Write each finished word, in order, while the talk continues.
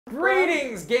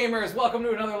Greetings, gamers! Welcome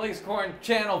to another Lasercorn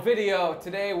channel video.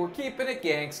 Today we're keeping it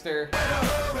gangster.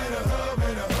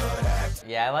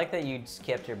 Yeah, I like that you just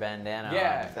kept your bandana on.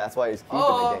 That's why he's keeping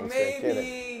it gangster.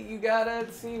 Maybe you gotta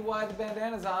see why the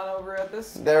bandana's on over at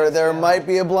this. There might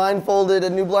be a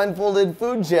new blindfolded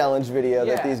food challenge video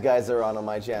that these guys are on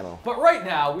my channel. But right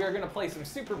now we are gonna play some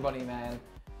Super Bunny Man.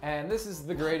 And this is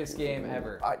the greatest game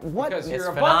ever. What? Because you're It's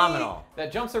a phenomenal. bunny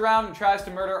that jumps around and tries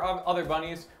to murder other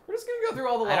bunnies. We're just gonna go through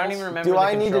all the levels. I don't even remember Do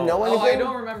I need to know anything? Oh, I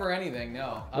don't remember anything,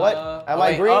 no. What? Am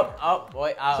I green?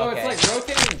 Wait, so okay. it's like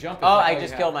rotating and jumping. Oh, I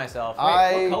just killed myself.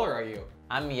 Wait, what color are you?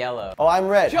 I'm yellow. Oh, I'm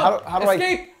red. Jump! How do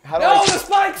Escape! I? No, the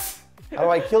spikes! How do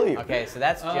I kill you? Okay, so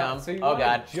that's jump. So you oh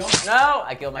god. jump No,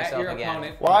 I killed myself your again.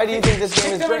 Opponent. Why do you think this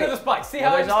game is Kick them great? into the spikes. See Well,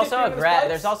 how there's I just kicked also you a into the grab. spikes?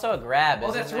 There's also a grab. Oh,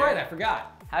 isn't that's there? right. I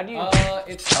forgot. How do you?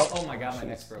 Oh my god, my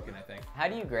neck's broken. I think. How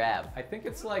do you grab? I think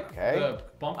it's like Okay. the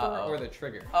bumper or the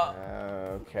trigger.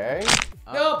 Okay.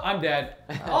 Nope, I'm dead.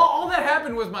 All that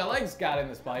happened was my legs got in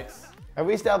the spikes. Have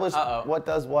we established what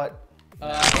does what?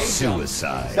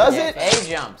 Suicide. Does it? A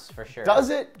jumps for sure. Does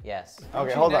it? Yes.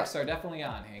 Okay, hold on. Necks are definitely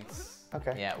on, Hanks.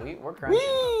 Okay. Yeah, we're crunching.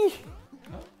 Whee!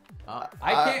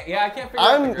 I can't figure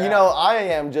out the grab. I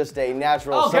am just a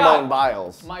natural Oh, Simone God.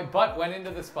 Biles. My butt went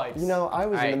into the spikes. I was in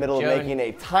Alright, the middle Joven. of making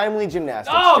a timely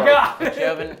gymnastics Oh joke. god!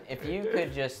 Joven, if you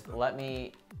could just let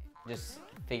me just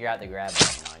figure out the grab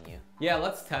button on you. Yeah,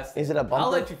 let's test it. Is it a bumper?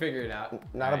 I'll let you figure it out.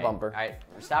 Not a bumper. All right,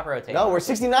 stop rotating. No, we're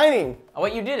 69ing. Oh,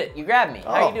 wait, you did it. You grabbed me.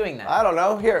 How are you doing that? I don't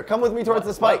know. Here, come with me towards the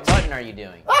What spikes. button are you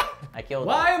doing? I killed you.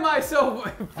 Why am I so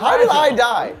How did I fragile?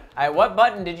 die? All right, what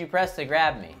button did you press to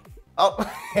grab me? Oh,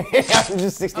 I'm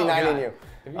just 69ing you.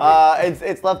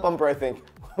 It's left bumper, I think.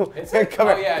 Is Here, it? come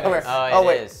Oh, here, yeah, it come is. here. Oh,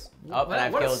 wait. it is. Oh, and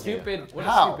I've What a killed stupid, what a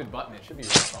How? stupid button. It should be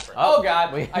right bumper. Oh, Oh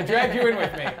god, I dragged you in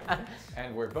with me.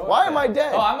 And we're both Why dead. am I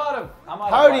dead? Oh, I'm out of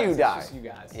How do lives. you It's die? just you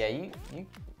guys. Yeah, you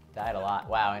died a lot.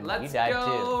 Wow, and Let's you died go.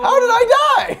 too. How did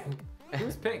I die?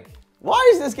 Who's pink? Why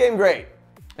is this game great?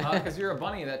 Because you're a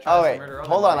bunny that Oh tries wait, to murder other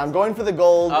hold on. bunnies. I'm going for the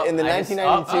gold Oh, in the I just-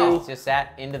 1992 just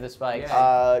sat into the spikes.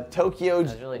 Tokyo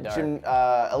That was really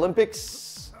dark.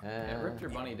 Olympics. Yeah, ripped your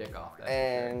bunny dick off. That's for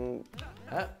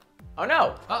sure. And Oh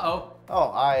no! Uh-oh.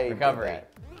 oh, I did Recovery.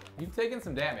 that. You've taken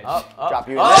some damage. Drop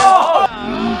you in Oh!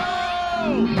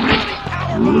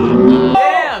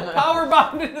 Damn! Power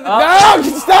bombed into the there. No,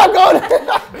 stop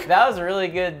going. That was a really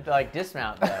good like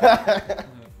dismount though.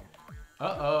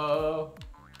 Uh-oh.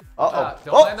 Uh-oh.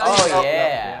 Don't land on your oh, feet.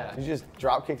 yeah. You just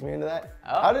drop kicked me into that?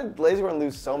 Oh. How did Lasercorn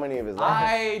lose so many of his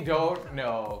lives? I don't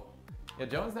know. Yeah,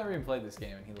 Jones never even played this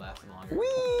game and he lasted longer.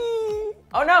 Whee!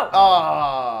 Oh no!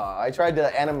 Oh, I tried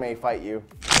to anime fight you.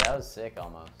 That was sick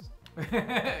almost.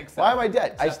 Except- Why am I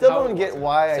dead? I except still how don't it get wasn't.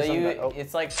 why So I you, sometimes...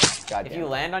 it's like God if damn you it.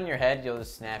 land on your head, you'll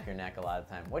just snap your neck a lot of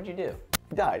the time. What'd you do?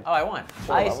 died. Oh, I won.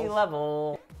 Sure Icy levels.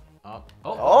 level. Oh,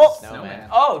 Oh! snowman.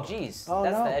 Oh, jeez. Oh,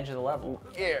 That's no. the edge of the level.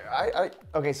 Yeah,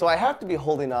 okay, so I have to be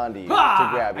holding on to you Ah!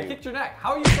 to grab you. I kicked your neck.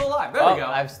 How are you still alive? There Oh, we go.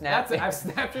 I've snapped That's it. it.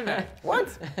 I've snapped your neck. What?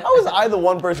 How was I the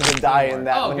one person to die in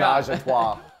that Oh, menage God. a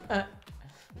trois?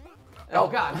 Oh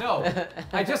god, no.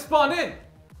 I just spawned in.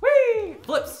 Whee!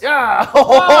 Flips. Yeah!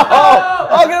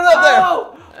 Oh, get him up there!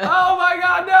 Oh, oh my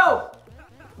god, no!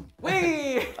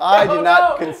 Whee! I Oh, did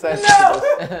not no. consent No!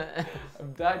 to this.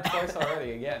 I've died twice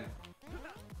already again.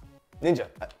 Ninja,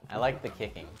 I like the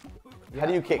kicking. how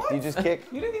do you kick? Do you just kick?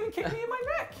 You didn't even kick me in my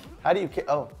neck. How do you kick?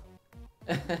 Oh.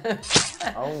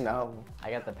 Oh no.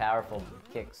 I got the powerful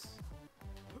kicks.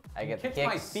 I get the kicked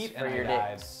my kicks feet for and I your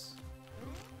died. dicks.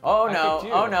 Oh no! kicked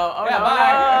you. Oh no! Oh Yeah, no! bye.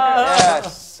 no. Yeah,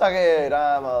 suck it,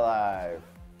 I'm alive.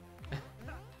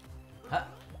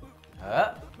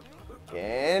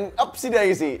 And upsy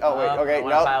daisy. Oh wait, I okay,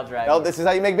 wanna pile drive no, you. this is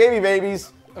how you make baby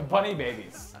babies. Bunny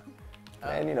babies.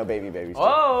 And you know baby babies too.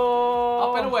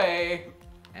 Oh! Up and away.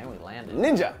 And we landed.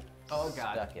 Ninja. Oh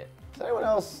god. Stuck it. Is anyone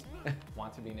else?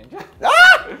 Want to be ninja?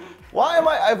 Ah! Why am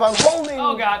I, if I'm holding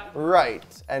Oh god. right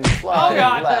and flying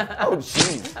God. left. Oh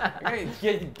jeez. Okay,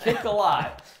 you kicked a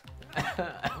lot. I'm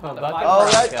a the bucking Oh,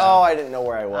 bronco. that, oh, I didn't know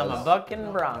where I was. I'm a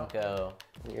bucking bronco.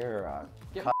 You're a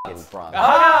Get fucking bronco.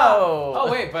 Oh!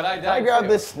 Oh wait, but I died Can I grab too.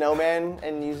 this snowman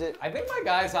and use it? I think my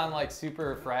guy's on like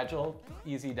super fragile,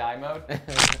 easy die mode.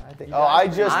 I think, oh, I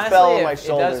just Honestly, fell on my it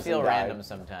shoulders does feel and died. random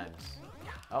sometimes.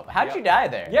 Oh, how'd you die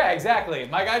there? Yeah, exactly.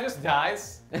 My guy just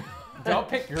dies. Don't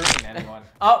pick green, anyone.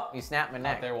 Oh, you snapped my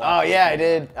neck. Out there Oh watching. yeah, I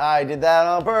did. I did that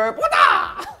on purpose.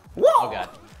 Whoa! Oh god.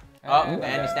 Oh,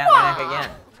 and you snapped my neck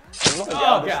again. Oh, the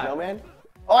God. snowman.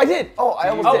 Oh, I did. Oh, I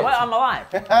almost Oh, did. well, I'm alive.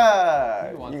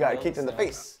 want You to got build kicked in the snow.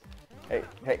 face. Hey,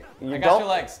 you I don't. got your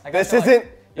legs. I got This your isn't. legs.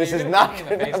 This Yeah, is you're not gonna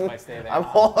kick me in the face if I stay there. I'm.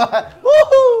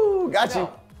 Woohoo! Got you.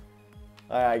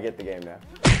 No. I get the game now.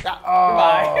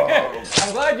 Goodbye.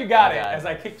 I'm glad you got it, God. as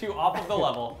I kicked you off of the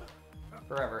level.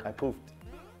 Forever. I poofed.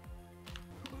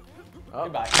 Oh.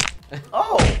 Goodbye.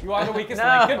 Oh! You are the weakest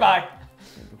No. link. Goodbye.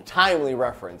 Timely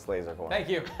reference, Lasercorn. Thank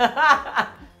you.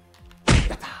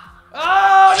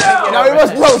 Oh, no! No, we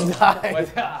must both die.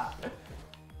 What?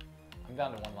 I'm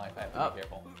down to 1 life. I have to be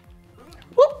careful.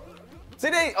 Whoop. See,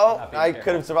 oh, Not being I careful.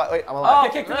 could have survived. Wait, I'm Oh, alive.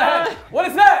 get kicked in the head. What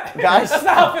is that? Guys. That's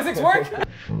not how physics work.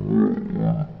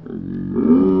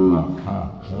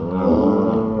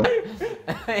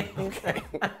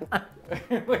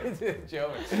 Look at this,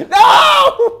 Joe.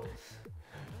 No!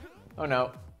 Oh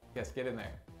no. Yes, get in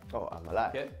there. Oh, I'm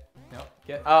alive. No,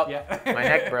 get. Oh, Yeah. my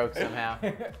neck broke somehow.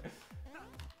 Are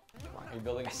you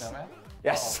building a snowman?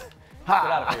 Yes. Get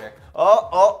out of here.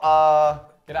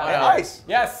 Get out my of here. ice.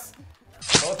 Yes.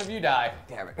 Both of you die.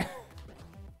 Damn it.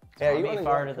 Hey, are you Be on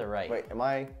far to the right. Wait, am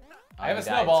I? I have you a died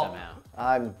snowball. Somehow.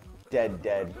 I'm dead.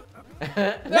 No!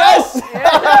 Yes!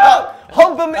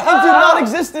 Hump him into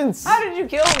non-existence. How did you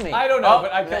kill me? I don't know,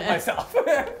 but I killed myself.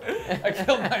 I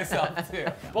killed myself too.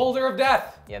 Boulder of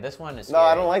Death. Yeah, this one is No,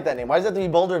 scary. I don't like that name. Why does it have to be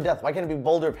Boulder of Death? Why can't it be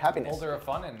Boulder of Happiness? Boulder of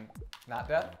Fun and not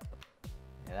Death.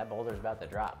 Yeah, that boulder's about to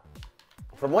drop.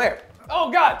 From where?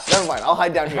 Oh God! Never mind. I'll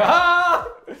hide down here. Ah!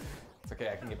 It's okay,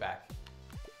 I can get back.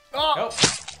 Oh. Nope,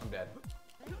 I'm dead.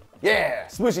 Yeah,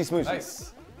 smooshy, smooshy.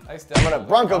 Nice. Nice I'm death. gonna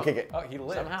Bronco kick it. Oh, he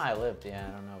lived. Somehow I lived. Yeah,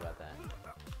 I don't know about that.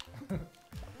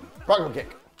 Bronco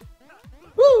kick.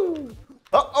 Woo!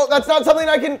 Oh, that's not something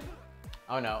I can.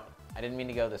 Oh no, I didn't mean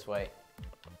to go this way.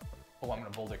 Oh, I'm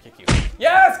gonna boulder kick you.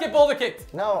 Yes, get boulder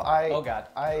kicked. No, Oh God.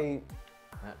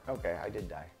 Okay, I did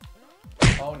die.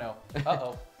 Oh no.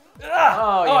 Uh-oh.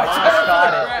 Oh, you I almost tried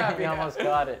got to it. grab, You yeah. almost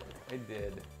got it. I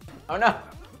did. Oh no.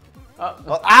 Oh.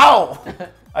 Well, ow!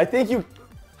 I think you.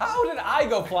 How did I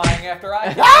go flying after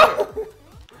I kicked you?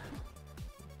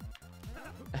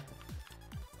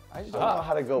 I just don't know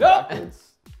how to go No. backwards.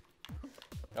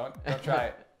 Don't try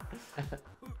it.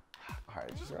 All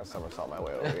right, just gonna somersault my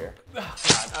way over here.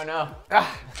 Oh no.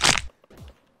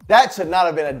 That should not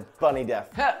have been a bunny death.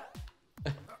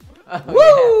 Oh,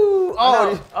 Woo! Oh,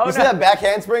 no. you Oh, see no. that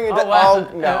backhand spring? Oh, wow.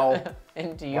 Oh no.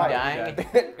 Into you Why? dying.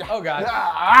 Oh God.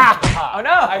 Oh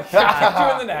no. I kicked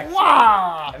you in the neck.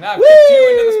 Wow! And now I've kicked you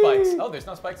into the spikes. Oh, there's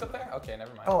no spikes up there? Okay,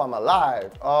 never mind. Oh, I'm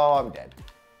alive. Oh, I'm dead.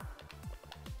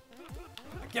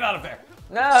 Get out of there.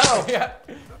 No. Yeah.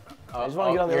 I just want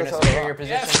to get on the You're other gonna side of the secure your rock.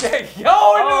 position. Yes,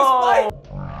 go into the spike.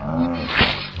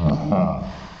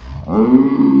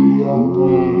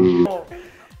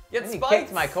 Get He spikes.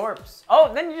 kicked my corpse.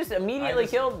 Oh, then you just immediately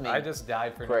killed me. I just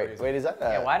died for no Great. reason. Wait, is that a,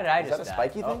 Yeah, why did I is just that a die?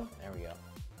 spiky Oh, thing? there we go.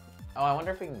 Oh, I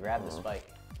wonder if we can grab the spike.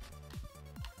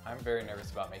 I'm very nervous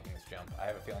about making this jump. I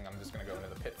have a feeling I'm just gonna go into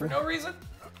the pit for no reason.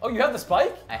 Oh, you have the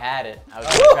spike? I had it. I was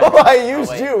Oh, I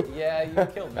used wait. you. Yeah, you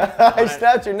killed me. I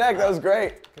snapped your neck. That was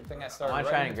great. Good thing I I started want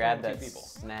to right try in and grab between that two people.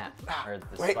 snap or the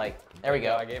Wait. spike. There we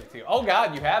Go, go. I gave it to you. Oh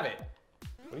God, you have it.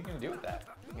 What are you gonna do with that?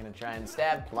 I'm gonna try and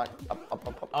stab. Come on.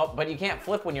 Up. Oh, but you can't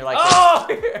flip when you're like Oh!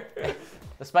 this.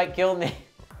 The spike killed me.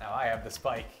 Now I have the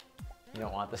spike. You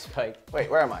don't want the spike. Wait,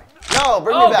 where am I? No,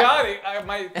 bring Oh me back. God,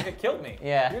 it killed me.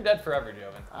 Yeah. You're dead forever,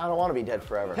 Joven. I don't want to be dead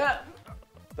forever.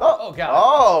 Oh, God.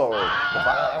 Oh. Well,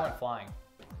 I went flying.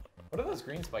 What are those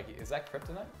green spiky? Is that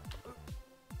kryptonite?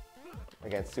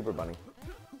 Against Super Bunny.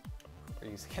 Are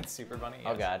you against Super Bunny?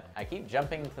 Oh Yes. God, I keep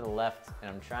jumping to the left and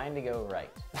I'm trying to go right.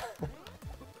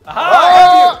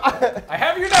 Aha! I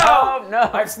have you now! Oh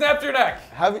no! I've snapped your neck.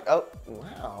 Have you? Oh,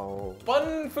 wow.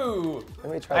 Fun foo.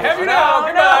 Let me try. I this. have you No, now.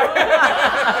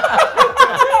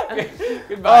 Goodbye.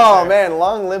 Goodbye. Oh sir. man,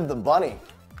 long live the bunny.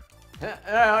 No.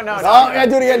 Oh yeah,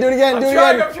 do it again. I'm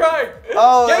trying.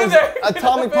 Oh, Get in that there. was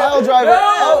Atomic Pile Driver. No!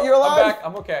 Oh, you're alive. I'm back.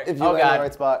 I'm okay. If you Oh, land in God. the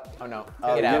right spot. Oh no!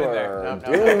 Oh, Get out you of are there! No.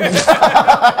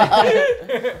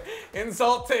 doomed.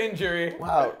 Insult to injury.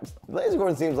 Wow,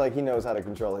 Lasercorn seems like he knows how to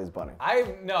control his bunny.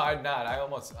 I'm not.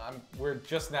 We're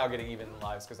just now getting even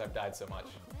lives because I've died so much.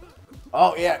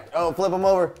 Oh yeah. Oh, flip him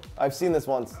over. I've seen this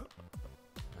once.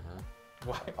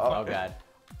 Why? Oh God!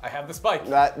 I have the spike.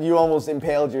 That you almost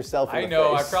impaled yourself in I the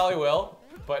know. face. I probably will.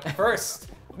 But first,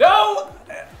 no!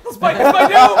 The spike is my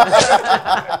doom!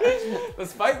 The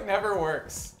spike never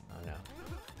works. Oh no!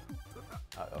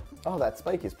 Uh-oh. Oh, that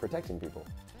spike is protecting people.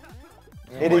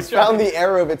 Yeah. It has found the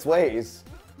error of its ways.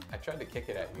 I tried to kick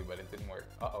it at you, but it didn't work.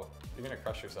 Uh-oh. You're gonna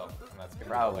crush yourself, and that's gonna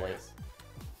Probably. be hilarious.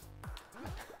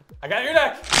 I got your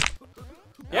neck!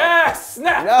 Yes!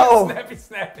 Snap! No. Snappy,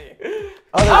 snappy.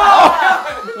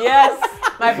 Oh, Yes!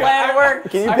 My plan worked!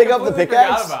 Can you pick up the completely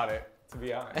pickaxe? forgot about it, to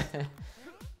be honest.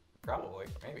 Probably,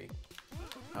 maybe.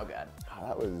 Oh God! Oh,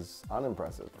 that was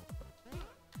unimpressive.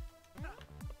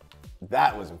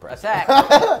 That was impressive.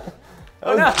 Attack!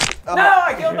 Oh no! No,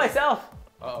 I killed myself.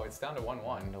 Oh, it's down to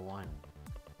 1-1. 1-1.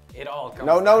 It all comes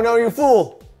No, no, down no, to you this.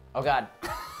 fool! Oh god,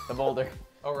 the boulder.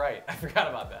 Oh right, I forgot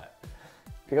about that.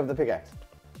 Pick up the pickaxe.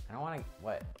 I don't want to.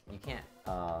 What? You can't.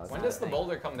 When does the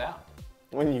boulder come down?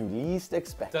 When you least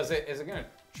expect. Is it gonna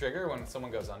trigger when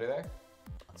someone goes under there?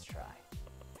 Let's try.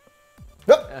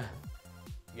 Nope.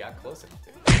 You got close enough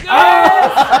to.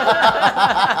 Oh!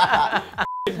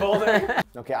 Boulder.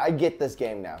 Okay, I get this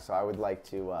game now, so I would like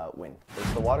to win.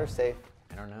 Is the water safe?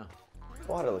 I don't know.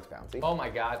 The water looks bouncy. Oh my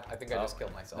god, I think I just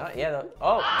killed myself. No, yeah. The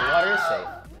water is safe.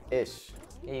 Ish.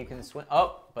 Yeah, you can swim.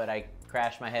 Oh, but I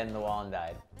crashed my head in the wall and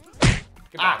died.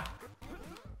 Goodbye.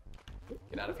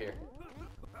 Get out of here.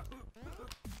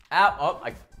 Ow! Oh,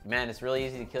 man, it's really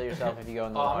easy to kill yourself if you go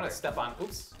in the water. I'm gonna step on.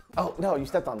 Oops. Oh, no, you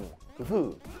stepped on me.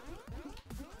 Woohoo.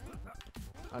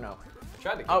 Oh no. I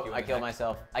tried to kick Oh, you in I the killed neck.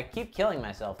 myself. I keep killing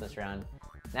myself this round.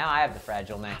 Now I have the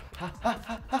fragile neck. No.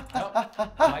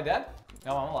 Am I dead?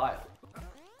 No, I'm alive.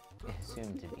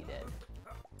 Soon to be dead.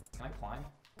 Can I climb?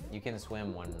 You can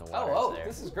swim when the water Oh, is there.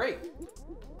 this is great.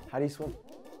 How do you swim?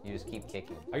 You just keep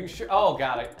kicking. Are you sure? Oh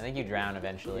god, I think you drown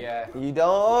eventually. yeah. You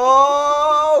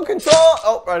don't control.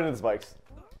 Oh, right into the spikes.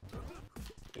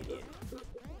 Idiot.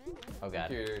 Oh god.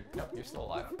 Nope, you're still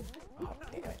alive. Oh,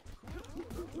 damn it.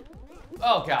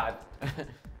 Oh god.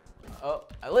 Oh,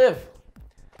 I live.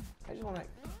 I just want to.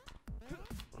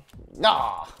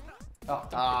 Nah. Oh,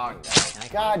 Oh, And I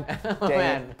God can't- oh, dang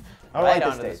man. it. I don't Right like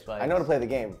onto the this stage. spikes. I know to play the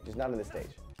game, just not in this stage.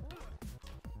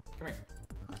 come here.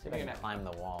 Let's see Give if me I your can neck. climb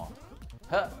the wall.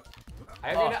 Huh. I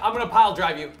have your neck. I'm gonna pile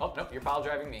drive you. Oh no, you're pile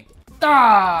driving me.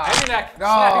 Ah! I have your neck. Oh,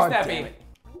 Snappy, damn snappy. it.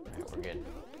 Alright, we're good.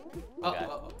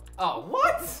 Oh,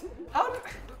 what? How did?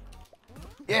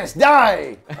 Yes,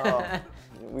 die! Oh,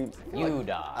 You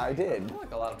die. I did. I feel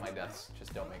like a lot of my deaths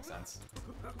just don't make sense.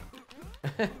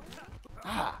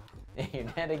 Ah. You're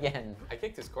dead again. I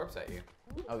kicked his corpse at you.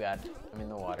 Oh god, I'm in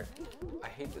the water. I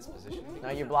hate this position. No,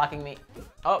 you're blocking me.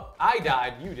 Oh, I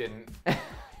died. You didn't.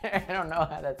 I don't know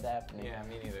how that's happening. Yeah,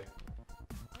 me neither.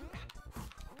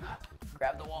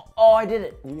 Grab the wall. Oh, I did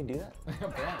it. You can do that?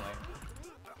 Apparently.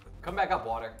 Come back up,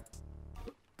 water.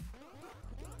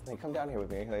 Hey, come down here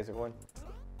with me, Lasercorn.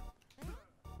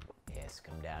 Yes,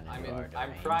 come down I'm into our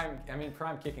domain. in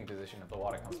prime kicking position if the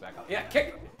water comes back up. Yeah,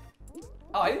 kick.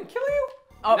 Oh, I didn't kill you.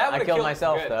 Oh, That I would've killed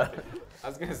myself good. though. I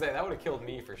was gonna say that would have killed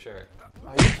me for sure.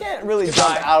 Oh, you can't really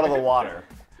jump out of the water.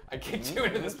 I kicked you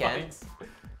into the You can. spikes.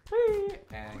 Whee!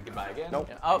 And goodbye again. Nope.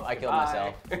 Oh, I killed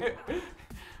myself. Bye.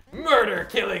 Murder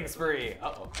killing spree.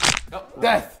 Uh-oh. Oh.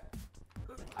 Death!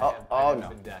 I Oh, have oh, no.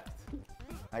 been deathed.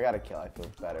 I got a kill, I feel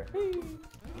better.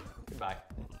 Goodbye.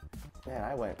 Man,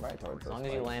 I went right towards As long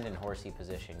as you land in horsey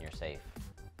position, you're safe.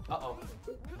 Uh-oh.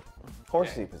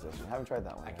 Horsey position. Haven't tried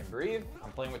that one. I can breathe.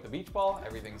 I'm playing with the beach ball.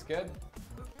 Everything's good.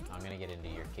 I'm gonna get into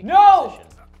your kicking No! position.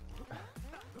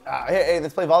 Hey,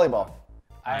 let's play volleyball.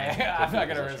 I'm not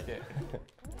gonna risk position. it.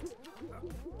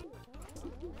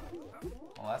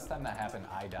 Well, last time that happened,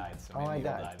 I died, so Oh, maybe I you'll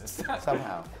died. die this time.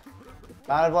 Somehow.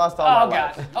 I've lost all Oh my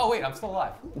god. lives. Oh wait, I'm still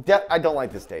alive. I don't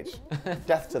like this stage.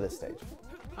 Death to this stage.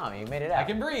 Oh, you made it I out.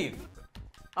 can breathe.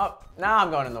 Oh, now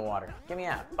I'm going in the water. Get me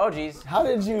out. Oh, geez. How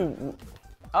did you...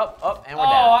 Oh, and we're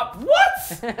Oh, down.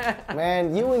 what?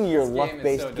 Man, you and your This game is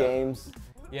luck-based so dumb. games.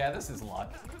 Yeah, this is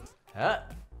luck. Huh?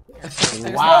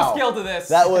 There's Wow. no skill to this.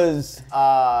 That was,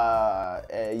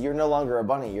 you're no longer a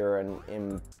bunny, you're an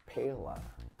impala.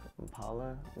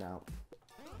 Impala? No.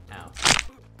 Ow.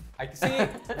 I see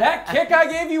that kick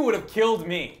I gave you would have killed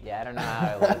me. Yeah, I don't know how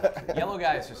I live. Yellow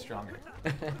guy is just stronger.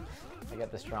 I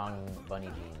got the strong bunny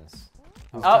genes.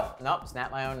 Who's Oh, nope,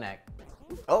 snap my own neck.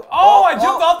 Oh, I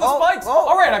jumped off the spikes.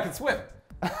 All right, I can swim.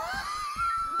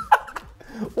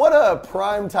 What a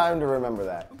prime time to remember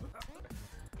that.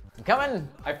 I'm coming.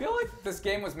 I feel like this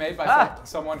game was made by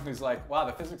someone who's like, wow,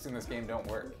 the physics in this game don't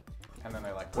work. And then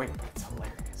they're like, wait, but it's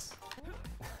hilarious.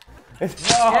 Did you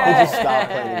stop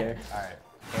playing the game? All right.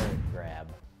 Carrot grab.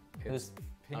 It's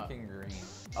pink and green.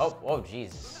 Oh,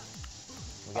 Jesus.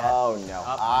 We got, Oh no,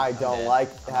 I I'm don't dead. like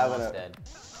I'm having almost a... dead.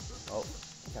 Oh,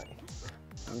 okay.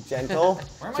 Gentle,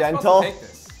 Where am I gentle. supposed to take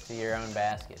this? To your own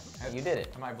basket. You did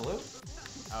it. Am I blue?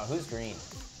 Oh, who's green?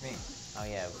 Me. Oh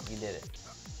yeah, you did it.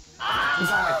 Who's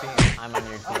on my team? I'm on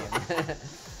your team.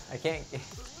 I can't.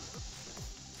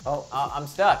 Oh, I'm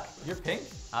stuck. You're pink?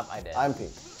 I did. I'm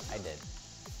pink. I did.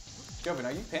 Joven,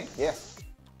 are you pink? Yes.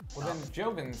 Well, then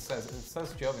Joven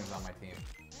says Joven's on my team.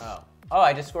 Oh. Oh,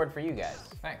 I just scored for you guys.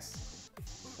 Thanks.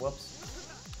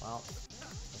 Whoops. Well. let's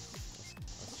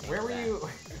change Where were that. you?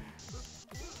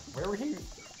 Where were you?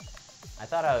 I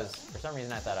thought I was. For some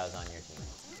reason, I thought I was on your team.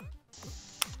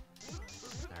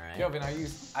 All right. Joven,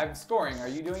 I'm scoring. Are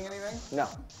you doing anything? No.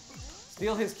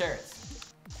 Steal his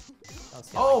carrots. Don't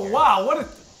steal Oh, my carrots. wow. What a...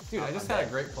 Dude, Oh, I just I'm had a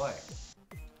dead. great play.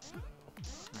 I'm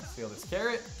gonna steal this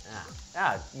carrot.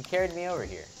 You carried me over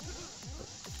here.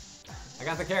 I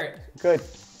got the carrot. Good.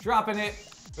 Dropping it.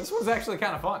 This was actually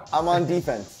kind of fun. I'm on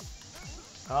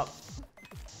defense. Oh,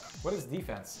 What is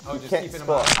defense? Oh, You just can't keeping him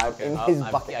score. up. I'm Okay. in oh, his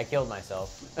bucket. I killed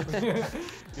myself. Your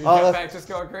Oh, jetpack just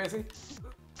going crazy?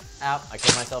 Ow, I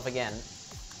killed myself again.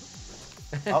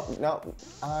 Oh, no.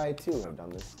 I too have done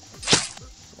this.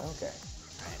 Okay.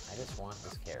 Alright, I just want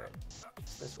this carrot.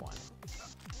 Just this one.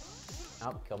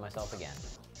 Oh, killed myself again.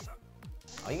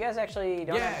 Oh, you guys actually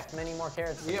don't Yeah. have many more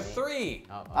carrots We than have me. 3.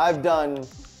 Oh, okay. I've done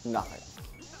nothing.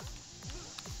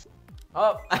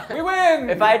 Oh, We win!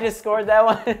 if I just scored that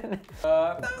one.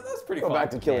 That's pretty Go fun. back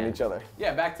to killing Yeah. each other.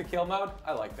 Yeah, back to kill mode.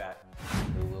 I like that.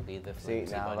 Who will be the See,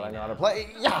 flimsy now that bunny I know how now? to play.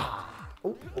 Yeah!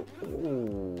 Ooh, ooh,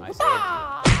 ooh. I saved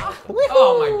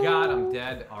Oh my god, I'm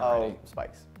dead already. Oh,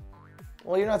 spikes.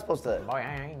 Well, you're not supposed to. you.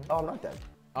 Boing. Oh, I'm not dead.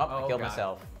 Oh, I Oh, killed God.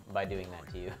 myself by doing that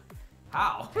to you.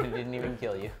 How? I didn't even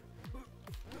kill you.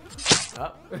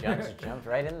 Oh, jumped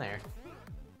right in there.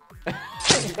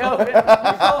 You call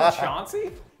him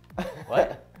Chauncey?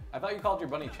 What? I thought you called your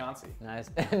bunny Chauncey. Nice.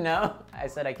 No, I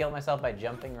said I killed myself by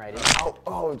jumping right in.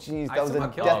 Oh, jeez. I That was a somehow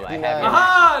killed death him. I deny. have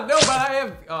Aha! No, but I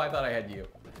have. Oh, I thought I had you.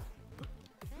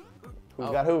 Who's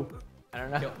got who? I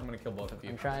don't know. I'm gonna kill both of you.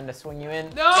 I'm trying to swing you in.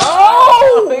 No!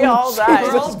 Oh! We all died.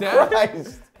 We're all dead?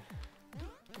 Christ.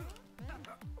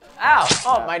 Ow!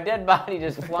 Oh, my dead body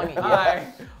just flung at you. Hi.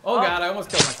 Oh god, I almost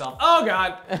killed myself. Oh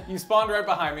god, you spawned right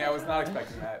behind me. I was not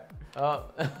expecting that. Oh.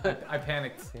 I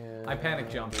panicked. I panic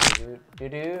jumped.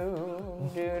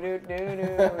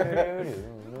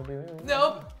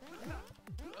 Nope.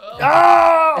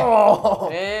 Oh!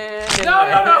 And No,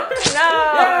 no, no. No!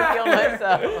 Yeah. I killed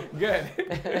myself.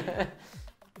 Good.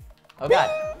 Oh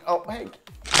god. Oh, hey.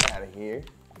 Get out of here.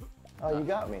 Oh, you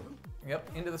got me. Yep,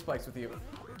 into the spikes with you.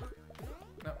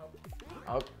 No, no.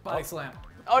 Oh, Body slam.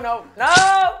 oh no.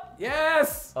 No!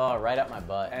 Yes! Oh, right up my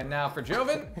butt. And now for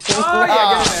Joven. Oh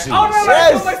yeah, get in there. Oh no, no, I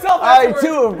Yes! killed myself I afterwards.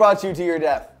 too have brought you to your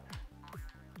death.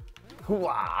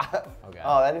 Hoo-ah. Oh god.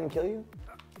 Oh, that didn't kill you?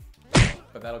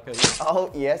 But that'll kill you. Oh,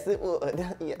 yes it would.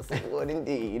 Yes it would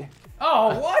indeed.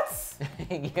 Oh, what?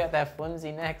 You got that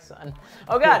flimsy neck, son.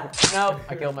 Oh god. No,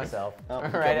 I killed myself. Oh, you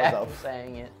right killed after myself.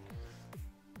 saying it.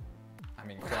 I'm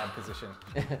in crab position.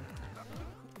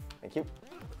 Thank you.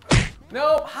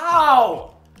 No,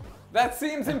 how? That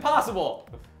seems impossible.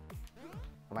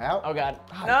 Am I out? Oh god.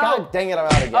 Ah, No. God dang it, I'm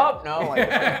out again. Oh no. my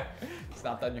God.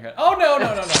 Stop that in your head. Oh no,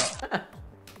 no, no, no.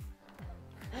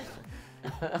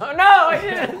 Oh no, I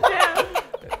didn't. Damn.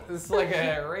 This is like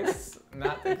a race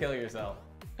not to kill yourself.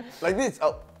 Like this.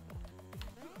 Oh.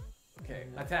 Okay,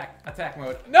 attack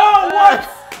mode. No, what?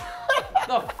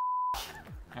 The f?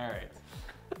 All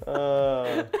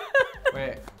right.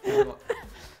 Wait.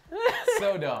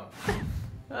 So dumb.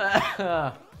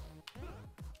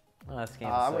 Oh, this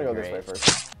game's I'm so gonna go great. this way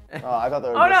first. Oh, I thought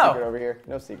there was Oh, a no. secret over here.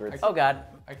 No secrets. Oh god.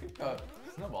 I could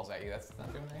snowballs at you. That's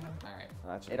not doing anything. All right.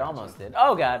 That should It be almost did.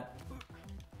 Oh god.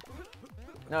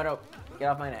 No, no. Get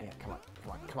off my neck. Yeah, come on,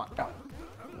 come on, come on.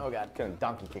 Oh, Oh god. gonna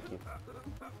donkey kick you.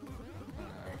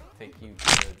 Alright, take you to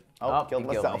the... Oh, Oh, killed you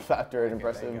killed myself me. after an Okay,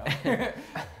 there impressive. you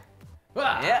go.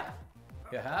 Ah! Yeah.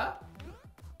 Yeah.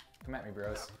 Come at me,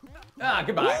 bros. Ah,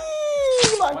 goodbye.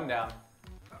 Goodbye. One down.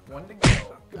 One to go.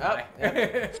 Goodbye.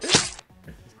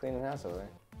 He's cleaning house over there.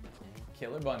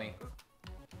 Killer bunny.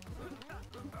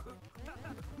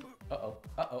 Uh-oh.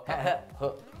 Uh-oh.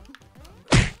 Oh,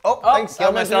 Oh, thanks.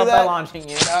 killed I meant to myself do by that. launching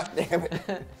you. God damn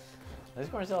it.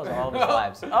 Lasercorn still has all of his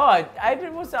lives. Oh,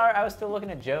 I was still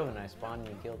looking at Jove and I spawned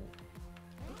and you killed me.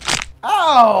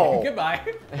 Oh!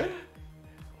 Goodbye.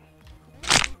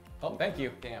 Oh, thank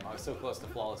you. Damn, I was so close to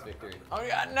flawless victory. Oh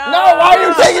god, no! No, why are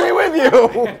you taking me with you?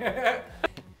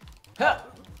 Huh.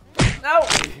 No!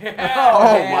 Yeah,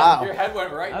 Oh, man, wow. Your head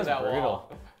went right That into was that brutal.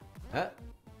 wall. Huh?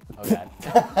 Oh god.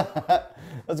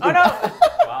 That's Oh good. no!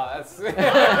 Wow, that's... A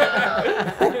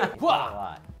Wah!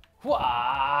 lot.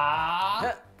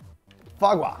 Wah!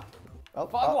 Fagua. Oh,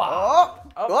 Fagua. Oh,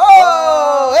 Oh.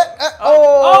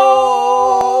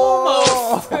 oh,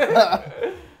 Almost!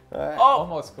 Alright. Oh!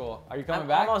 Almost cool. Are you coming I'm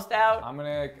back? almost out. I'm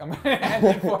gonna end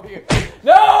it for you.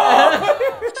 No!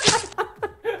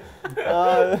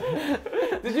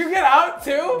 Did you get out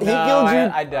too? He No, killed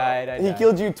you. I died. He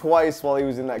killed you twice while he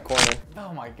was in that corner.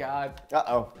 Oh my god.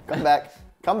 Uh-oh. Come back.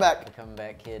 Come back. Come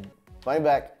back, kid. Bunny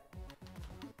back.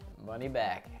 Bunny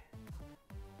back.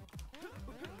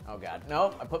 Oh god.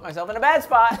 Nope, I put myself in a bad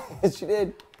spot. Yes, you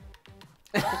did.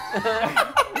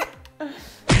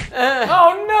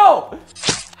 Oh no!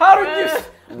 How did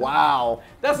you? Wow.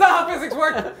 That's not how physics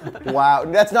work. Wow.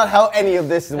 That's not how any of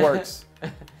this works.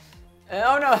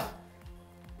 Oh no!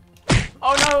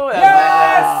 Oh no!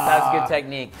 Yes! That's good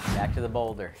technique. Back to the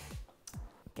boulder.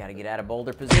 Gotta get out of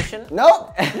boulder position.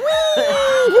 Nope.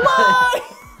 Goodbye.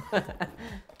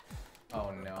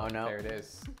 Oh no. Oh no. There it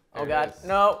is. Oh There god. it is.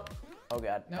 No. Oh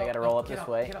god. No, I gotta no, roll up get this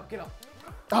way. Get up, get up.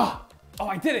 Oh,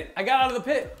 I did it. I got out of the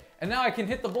pit. And now I can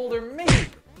hit the boulder maybe.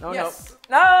 No, Yes.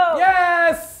 no. No!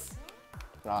 Yes!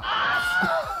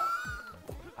 Ah.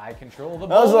 I control the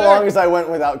boulder. That was the longest I went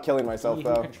without killing myself, He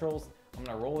though. controls. I'm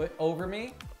gonna roll it over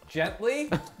me.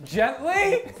 Gently.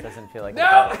 Gently. This doesn't feel like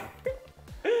No!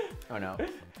 Oh no.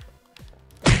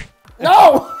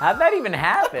 No! How'd that even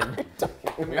happen?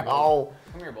 No.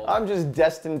 Come here, boulder. I'm just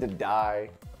destined to die.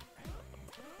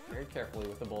 Very carefully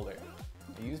with the boulder.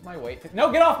 I use my weight to...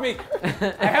 No, get off me!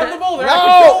 I have the boulder. No!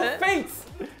 I control fates.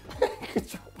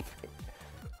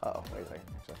 Uh-oh, wait a second.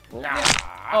 Actually.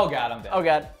 Oh god, I'm dead. Oh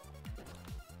god.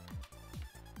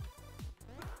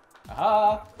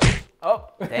 Aha. Oh,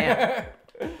 damn.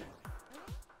 All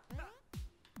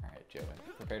right, Joven.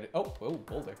 Prepare to... Oh,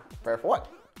 boulder. Prepare for what?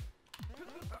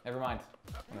 Never mind.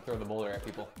 I'm gonna throw the boulder at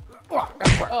people. Oh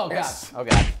God. Yes. Oh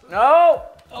god. No!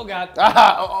 Oh god.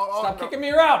 Ah, oh, Stop kicking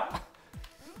me around.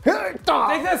 Take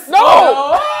this. No!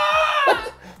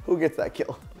 Oh! Who gets that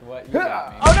kill? What? You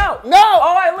got me. Oh no! No!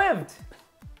 Oh, I lived!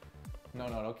 No,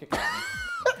 don't kick at me.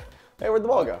 Hey, where'd the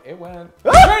ball go? It went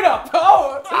straight up.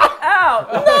 Oh! Ow!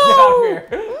 Get out of here.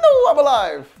 No, I'm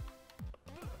alive.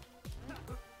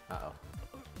 Uh-oh.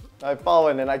 I've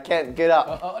fallen and I can't get up.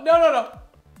 No.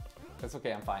 That's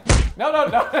okay, I'm fine. No. No!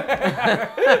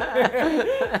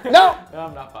 No,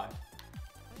 I'm not fine.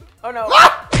 Oh no.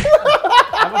 I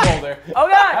have a boulder. Oh I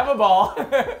god! have a ball.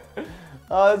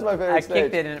 Oh, that's my favorite I stage.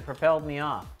 kicked it and it propelled me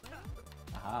off.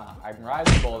 I can ride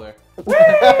the boulder. Oh,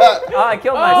 I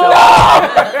killed myself.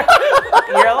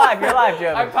 You're alive,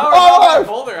 Joe. I powered up my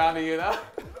boulder onto you, though.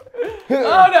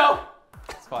 Oh, no.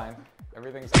 It's fine.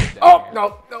 Everything's good down here.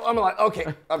 No, I'm alive.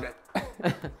 Okay, I'm dead.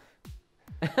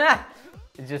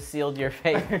 It just sealed your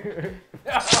fate.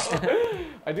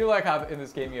 I do like how in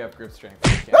this game you have grip strength.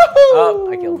 Oh,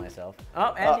 I killed myself.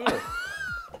 Oh, and you.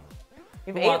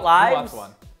 You have 8 lives? Who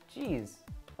wants one? Jeez.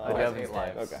 Who has 8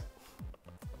 lives? Okay.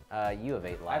 You have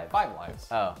 8 I have lives. 5 lives.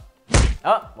 Oh.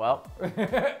 Oh, well.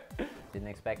 Didn't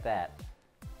expect that.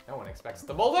 No one expects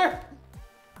the boulder.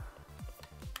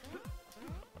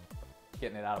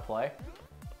 Getting it out of play.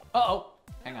 Uh-oh.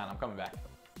 Hang on, I'm coming back.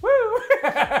 Woo!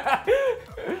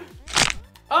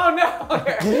 Oh, no!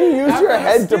 Did you use your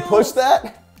head to push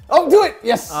that? Oh, do it!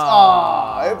 Yes!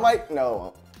 Ah, it might.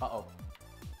 No. Uh-oh.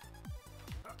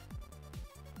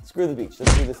 Screw the beach.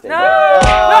 Let's do this thing.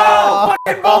 No!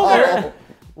 Fucking boulder!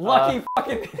 Lucky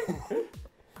fucking...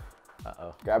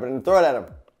 Uh-oh. Grab it and throw it at him.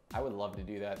 I would love to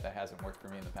do that. That hasn't worked for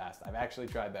me in the past. I've actually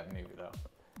tried that maneuver,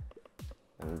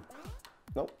 though.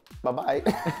 Nope. Bye-bye.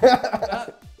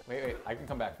 Wait. I can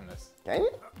come back from this. Can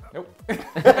you? Nope.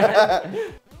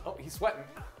 Oh, he's sweating.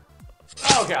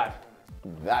 Oh, God.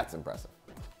 That's impressive.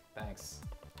 Thanks.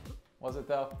 Was it,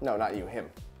 though? No, not you.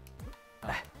 Him.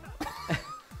 Oh.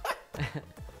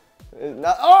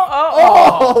 Not,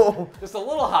 oh! Just a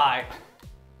little high.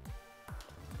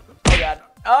 Oh god.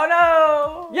 Oh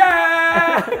no!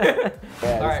 Yeah! Yeah,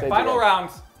 All right, final round.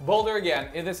 Boulder again.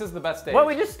 This is the best stage. What?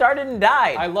 We just started and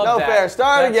died. I love No that. fair.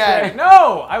 Start That's again. great.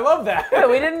 No, I love that. Yeah,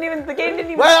 we didn't even. The game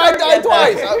didn't even. Well, I start died yet,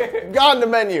 twice. though. I've gone to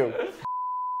menu.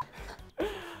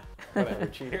 Whatever,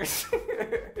 cheaters.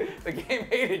 The game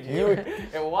hated you.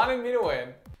 It wanted me to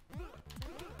win. Oh,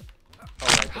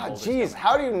 right, the God, boulder's jeez, coming.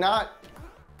 how do you not?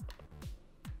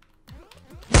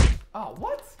 Oh,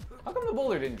 what? How come the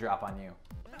boulder didn't drop on you?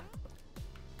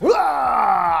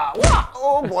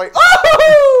 Oh boy!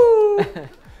 Oh!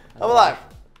 I'm alive.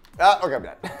 Okay, I'm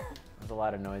dead. There's a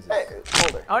lot of noises. Hey,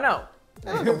 boulder. Oh no!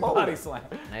 That was a boulder. Body slam.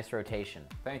 Nice rotation.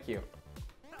 Thank you.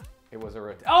 It was a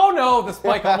rotation. Oh no, the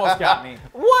spike almost got me.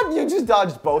 What? You just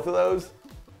dodged both of those?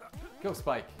 Go,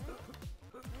 Spike.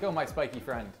 Go, my spiky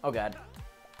friend. Oh god.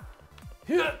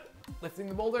 Lifting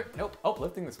the boulder? Nope. Oh,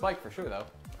 lifting the spike for sure, though.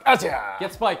 Gotcha.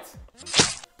 Get spiked.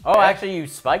 Oh, actually, you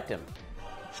spiked him.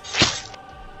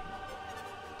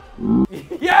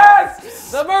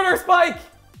 Yes! The murder spike!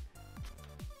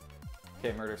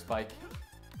 Okay, murder spike.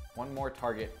 One more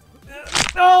target.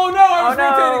 Oh no, I was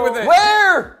rotating with it.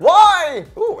 Where? Why?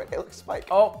 Ooh, it looks spike.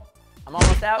 Oh, I'm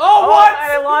almost out. Oh, what?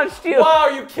 I launched you. Wow,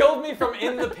 you killed me from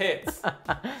in the pits.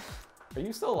 Are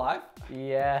you still alive?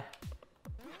 Yeah.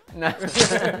 No.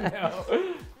 No.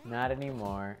 Not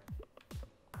anymore.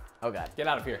 Oh god. Get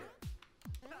out of here.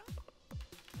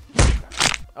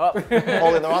 Oh.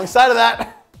 Holding the wrong side of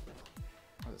that.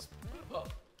 That was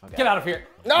Okay. Get out of here.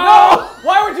 No!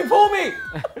 Why would you pull me?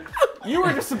 You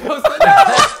were just supposed to know.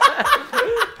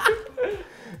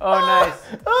 Oh, nice.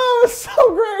 Oh, it was so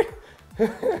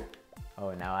great.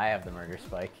 Oh, now I have the murder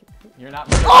spike. You're not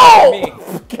Oh!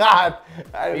 me. God.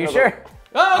 Are you sure?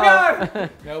 Oh, God.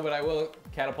 No, but I will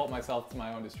catapult myself to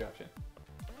my own destruction.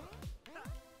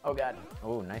 Oh, God.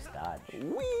 Oh, nice dodge.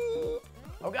 Whee!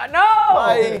 Oh, God,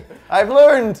 no! I've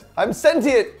learned. I'm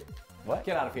sentient. What?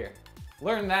 Get out of here.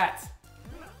 Learn that.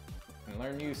 And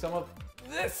learn you some of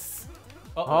this.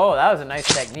 Oh, that was a nice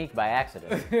technique by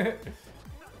accident.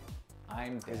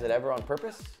 I'm dead. Is it ever on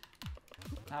purpose?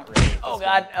 Not really. Oh,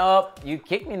 God. Oh, you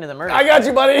kicked me into the murder. I got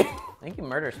you, buddy. I think you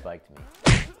murder spiked me.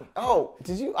 Oh,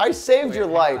 did you? I saved your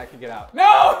Hang on, I life. can get out.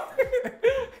 No!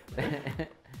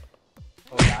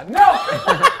 Oh, God. No!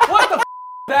 What the f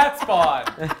that spawn?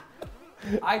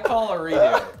 I call a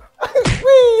redo.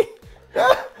 Whee!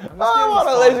 I getting want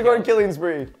a spawn Lasercorn kill. killing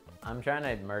spree. I'm trying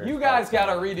to murder. You guys got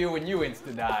a redo when you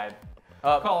insta died.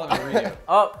 Oh, Calling a redo.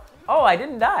 oh, I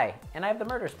didn't die, and I have the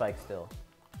murder spike still.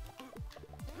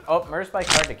 Oh, murder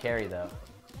spike's hard to carry though.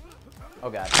 Oh,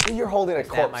 God. You're holding a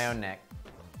Snap corpse. my own neck.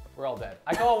 We're all dead.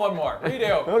 I call one more.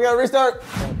 Redo. We gotta restart.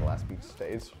 The last beach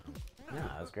stage. No,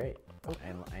 that was great.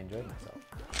 I enjoyed myself.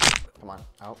 Come on.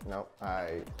 Oh no.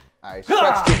 I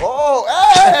stretched you. Oh,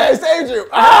 hey! I saved you.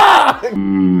 Ah!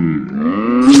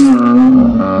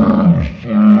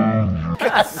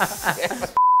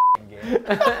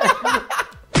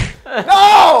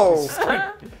 No!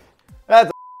 That's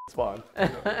a spawn.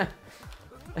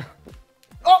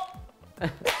 Oh!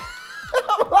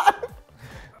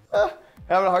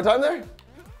 Having a hard time there?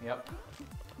 Yep.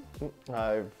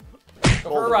 I've Go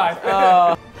for a ride.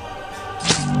 Oh.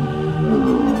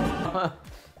 Alright,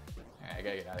 I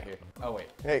gotta get out of here. Oh, wait.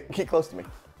 Hey, get close to me.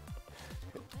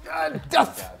 God,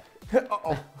 death!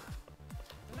 Uh-oh.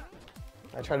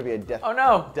 I try to be a death. Oh,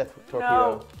 no. Death torpedo.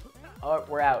 No. Oh,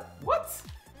 we're out. What?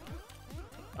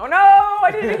 Oh, no!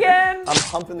 I did it again! I'm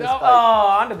humping the No. spike. Oh,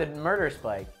 onto the murder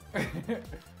spike.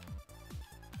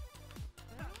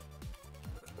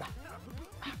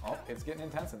 Oh, it's getting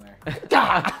intense in there.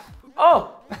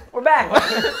 Oh, we're back.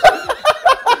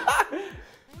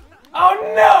 Oh,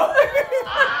 no!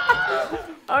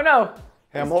 Oh, no.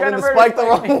 Hey, I'm He's holding trying to the murder spike the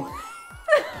spike me. wrong way.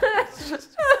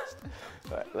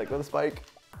 Alright, let go of the spike.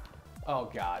 Oh,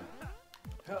 God.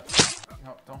 No,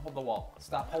 don't hold the wall.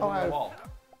 Stop holding Oh, the wall.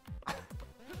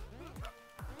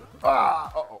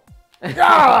 Ah! Uh-oh.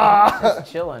 Ah!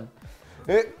 Just chilling.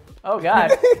 Eh, Oh,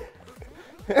 God.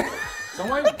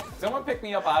 Someone pick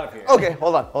me up out of here. Okay,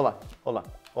 hold on.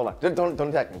 Don't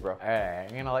attack me, bro. All right,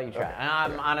 I'm gonna let you try.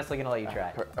 I'm honestly gonna let you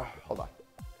try. Hold on.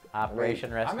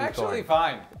 Operation Rescue I'm actually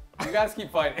Corn. fine. You guys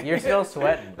keep fighting. You're still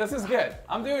sweating. This is good.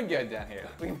 I'm doing good down here.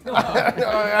 Leave me alone. I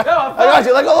got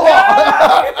you. Let go of the wall.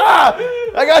 Ah!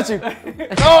 I got you.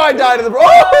 Oh, I died in the.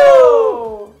 Oh!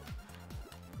 Oh!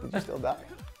 Did you still die?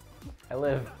 I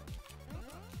live.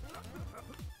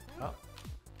 Oh.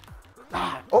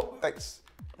 Oh, thanks.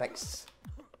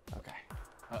 Okay.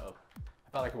 Uh-oh. I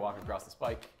thought I could walk across the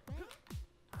spike.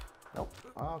 Nope.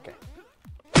 Oh, okay.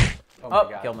 Oh, my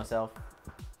God. Killed myself.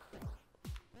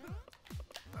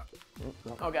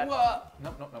 Oh, God. Whoa.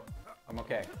 Nope. I'm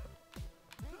okay.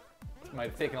 Might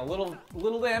have taken a little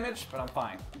damage, but I'm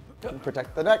fine.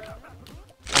 Protect the deck.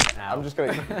 Ow. I'm just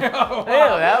gonna. Oh,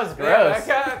 wow. Ew, that was gross.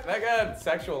 Yeah, that got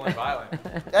sexual and violent.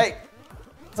 Hey,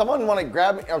 someone want to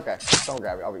grab me? Okay, don't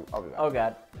grab me. I'll be back. Oh,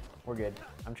 God. We're good.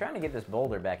 I'm trying to get this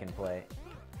boulder back in play.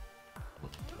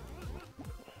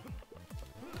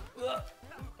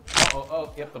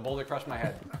 Oh, yep, the boulder crushed my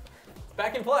head. It's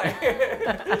back in play.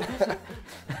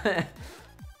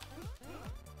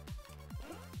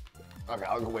 Okay,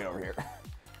 I'll go wait over here.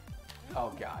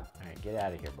 Oh, God. All right, get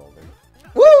out of here, boulder.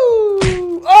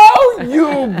 Woo! Oh, you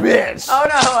bitch! Oh,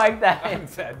 no, I I'm died.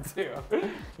 dead, too.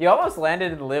 You almost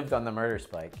landed and lived on the murder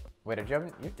spike. Wait, you're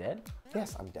dead?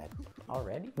 Yes, I'm dead.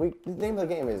 Already? Wait, the name of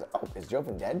the game is is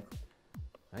Joven dead?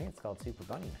 I think it's called Super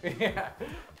Bunny. Yeah.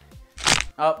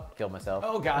 Oh, killed myself.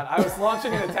 Oh, God. I was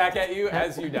launching an attack at you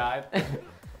as you died.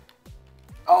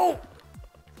 Oh!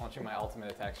 Launching my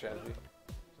ultimate attack strategy.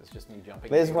 It's just me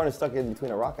jumping. Lasercorn is stuck in between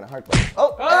a rock and a hard place.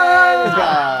 Oh!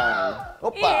 Ah!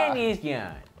 And he's gone. And Opa. he's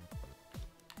gone.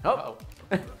 Oh, Uh-oh.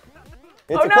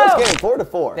 It's Oh, a close no! game,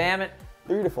 4-4. damn it.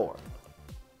 3-4.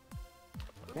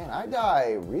 Man, I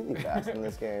die really fast in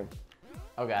this game.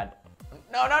 Oh, God.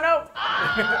 No, no, no.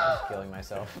 I'm just killing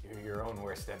myself. You're your own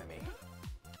worst enemy.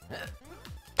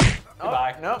 Oh,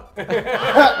 Goodbye. no. Is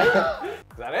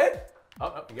that it? Oh,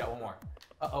 no, you got one more.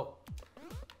 Uh-oh.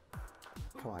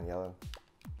 Come on, Yellow.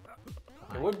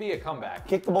 It would be a comeback.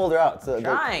 Kick the boulder out. So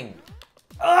Trying.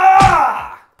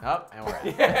 Ah! Oh, and we're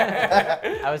out.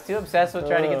 I was too obsessed with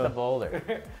trying to get the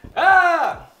boulder.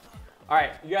 Ah! All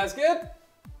right, you guys good?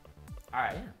 All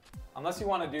right. Yeah. Unless you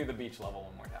want to do the beach level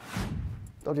one more time.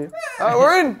 Don't you?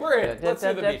 We're in. We're in. Let's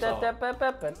do the beach level.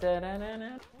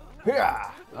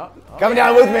 Yeah. Oh, Come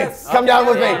down with me. Come down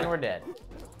with and me. we're dead.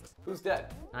 Who's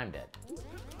dead? I'm dead.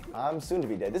 I'm soon to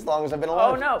be dead. This long as I've been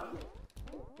alive. Oh no!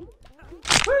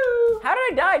 Woo! How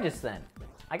did I die just then?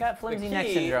 I got The flimsy neck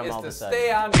key syndrome is all of to a sudden.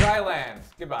 stay on dry land.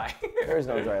 Goodbye. There is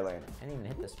no dry land. I didn't even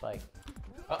hit the spike.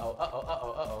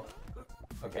 Uh-oh.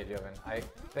 Okay, Joven, I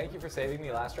thank you for saving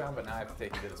me last round, but now I have to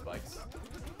take you to the spikes.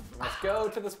 Let's go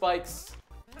to the spikes.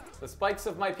 The spikes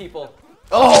of my people.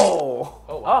 Oh!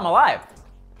 Oh, Oh, wow. I'm alive.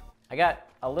 I got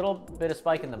a little bit of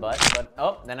spike in the butt, but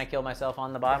oh, then I killed myself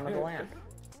on the bottom of the land.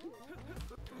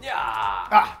 Yeah.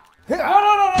 Ah! No.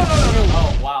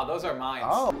 Oh, wow, those are mines.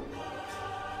 Oh.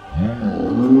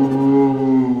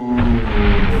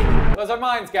 Those are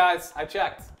mines, guys. I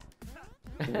checked.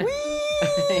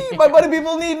 Whee! My buddy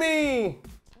people need me!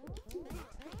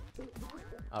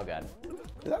 Oh god.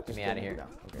 Get me out of here.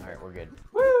 All right, we're good.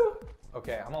 Woo!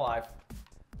 Okay, I'm alive.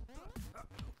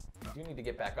 You need to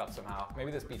get back up somehow.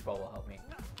 Maybe this beach ball will help me.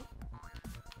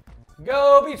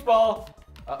 Go, beach ball!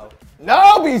 Uh-oh.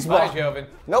 No, beach ball! Bye, Joven.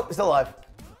 Nope, still alive.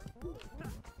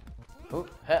 Ooh,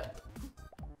 huh.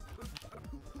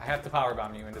 I have to power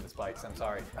bomb you into the spikes. I'm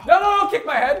sorry. No, kick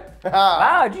my head!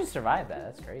 Wow, did you survive that?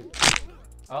 That's crazy.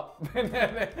 Oh.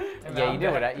 Yeah, you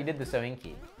did what you did the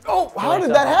Sohinki. Oh, how did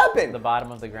that happen? The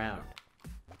bottom of the ground.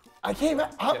 I came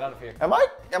out. Get out of here. Am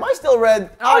I still red?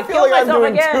 Oh, I feel like I'm myself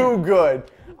doing again. too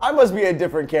good. I must be a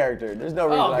different character. There's no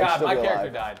reason Oh, I should God, still my be character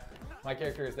alive. died. My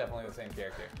character is definitely the same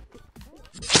character.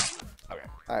 Okay.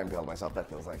 I impaled myself. That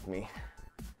feels like me.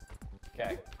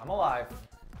 Okay, I'm alive.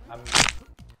 I'm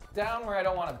down where I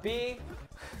don't want to be,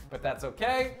 but that's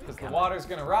okay, because the water's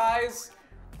gonna rise.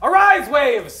 Arise,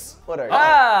 waves! What are you?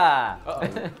 Ah!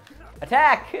 Uh-oh.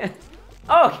 Attack!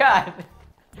 Oh god!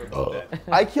 We're both dead.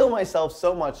 I kill myself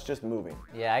so much just moving.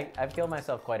 Yeah, I've killed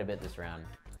myself quite a bit this round.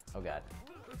 Oh god.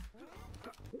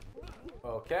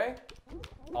 Okay.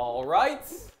 All right.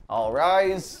 All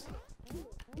rise.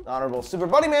 The Honorable Super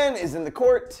Bunny Man is in the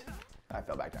court. I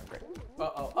fell back down. Great.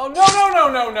 Uh-oh. Oh,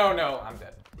 no. I'm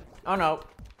dead. Oh no.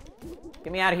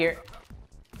 Get me out of here.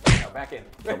 No, back in.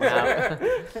 No. Get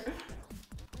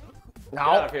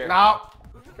out of here. No.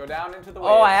 Go down into the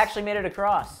waves. Oh, I actually made it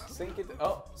across. Sink into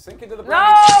the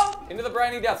briny. No! Into the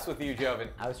briny depths with you, Joven.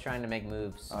 I was trying to make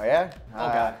moves. Oh yeah. Oh,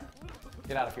 God.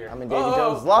 Get out of here. I'm in Davy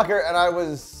Jones' locker, and I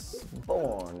was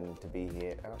born to be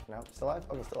here. Oh, no, still alive?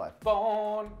 Okay, still alive.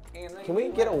 Born in the Can we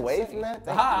get away from that?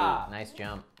 Thank Aha! Nice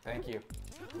jump. Thank you.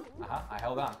 I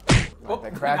held on. you. Like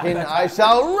the Kraken, I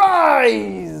shall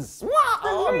rise!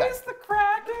 Oh, I'm back. Release the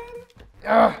Kraken!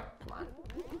 Come on.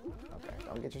 Okay,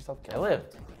 don't get yourself I killed.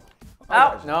 lived.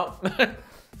 Oh, Oh, no.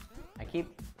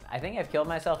 I think I've killed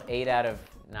myself 8 out of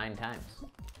 9 times.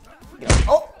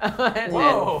 Oh! And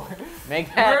Whoa! then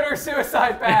make that,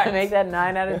 Murder-suicide pact! make that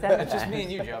 9 out of 10 It's just times. me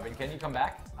and you, Joven. Can you come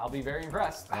back? I'll be very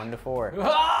impressed. 1 to 4.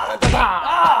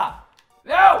 Ah!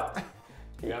 No!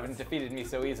 You haven't defeated me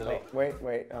so easily. Wait.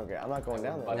 Okay, I'm not going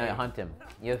down there. No, hunt him.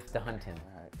 You have to hunt him.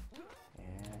 All right.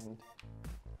 And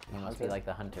You must be like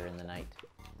the hunter in the night.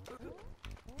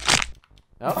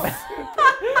 Oh.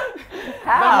 The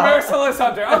How? merciless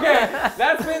hunter. Okay,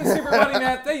 that's been Super Bunny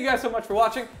Man. Thank you guys so much for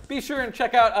watching. Be sure and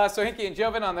check out Sohinki and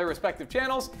Joven on their respective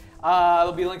channels.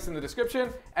 There'll be links in the description,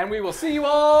 and we will see you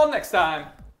all next time.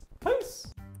 Peace.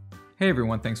 Hey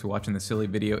everyone, thanks for watching this silly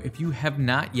video. If you have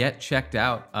not yet checked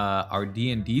out our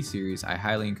D&D series, I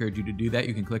highly encourage you to do that.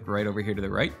 You can click right over here to the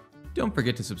right. Don't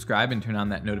forget to subscribe and turn on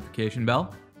that notification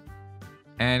bell.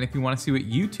 And if you want to see what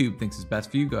YouTube thinks is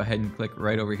best for you, go ahead and click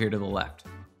right over here to the left.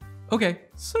 Okay,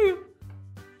 see you.